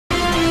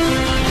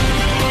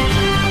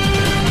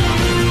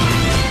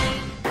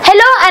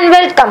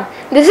Welcome.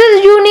 This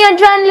is junior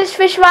journalist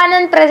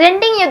Vishwanand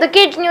presenting you the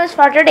kids news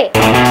for today.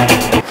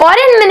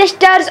 Foreign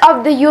ministers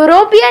of the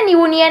European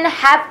Union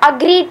have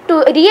agreed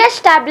to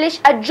re-establish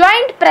a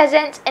joint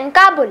presence in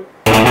Kabul.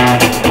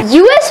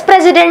 US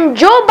President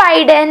Joe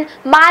Biden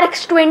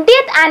marks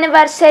 20th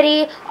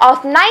anniversary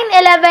of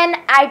 9/11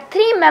 at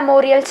 3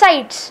 memorial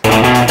sites.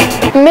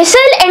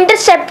 Missile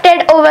intercepted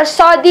over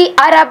Saudi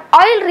Arab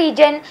oil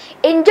region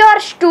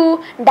injures 2,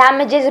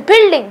 damages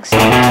buildings.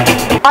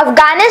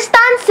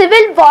 Afghanistan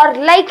civil war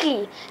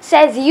likely,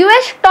 says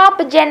US Top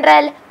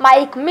General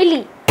Mike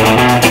Milley.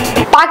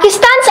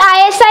 Pakistan's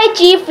ISI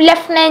Chief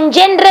Lieutenant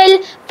General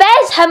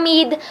Faiz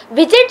Hamid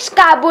visits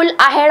Kabul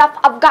ahead of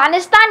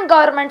Afghanistan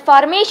government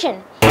formation.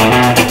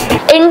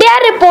 India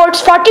reports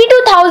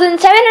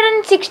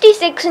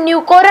 42,766 new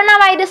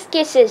coronavirus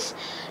cases,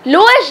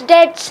 lowest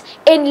deaths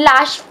in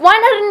last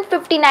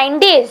 159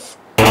 days.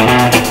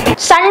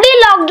 Sunday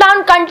lockdown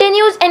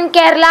continues in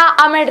Kerala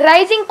amid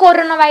rising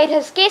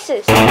coronavirus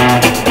cases.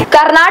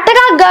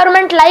 Karnataka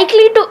government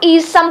likely to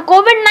ease some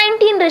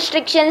COVID-19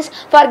 restrictions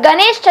for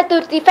Ganesh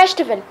Chaturthi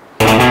festival.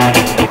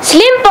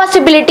 Slim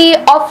possibility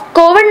of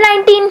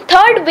COVID-19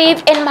 third wave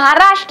in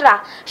Maharashtra.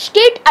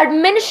 State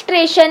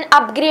administration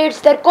upgrades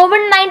their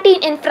COVID-19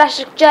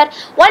 infrastructure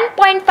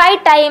 1.5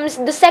 times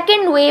the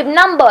second wave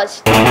numbers.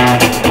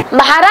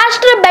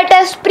 Maharashtra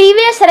betters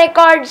previous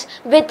records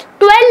with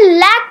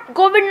 12 lakh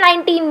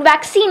COVID-19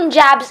 vaccine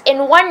jabs in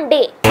one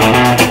day.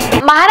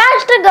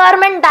 Maharashtra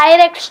government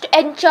directs to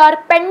ensure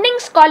pending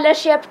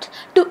scholarships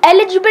to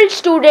eligible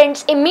students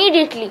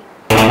immediately.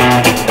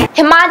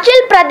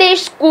 Himachal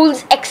Pradesh schools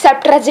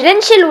except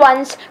residential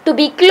ones to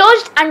be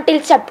closed until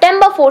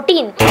September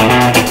 14th.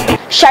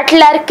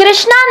 Shuttler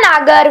Krishna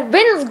Nagar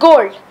wins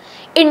gold.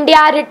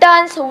 India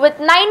returns with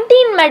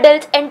 19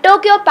 medals in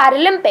Tokyo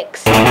Paralympics.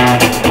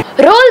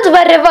 Roles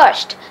were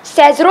reversed,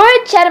 says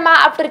Rohit Sharma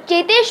after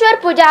Cheteshwar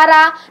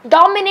Pujara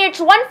dominates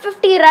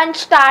 150-run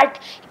start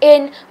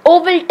in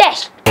Oval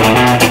Test.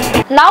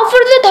 Now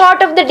for the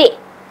thought of the day.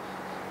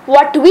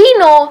 What we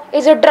know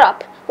is a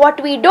drop.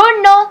 What we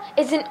don't know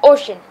is an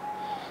ocean.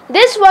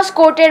 This was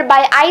quoted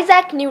by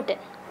Isaac Newton.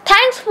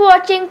 Thanks for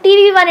watching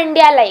TV1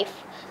 India Live.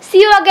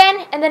 See you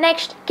again in the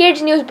next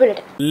Kids News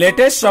Bulletin.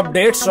 Latest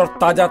updates और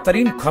ताजा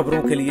तरीन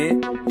खबरों के लिए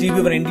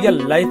TV1 India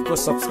live को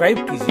subscribe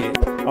कीजिए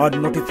और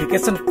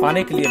notification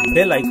पाने के लिए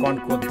बेल आइकॉन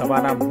को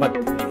दबाना मत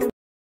भूलिए।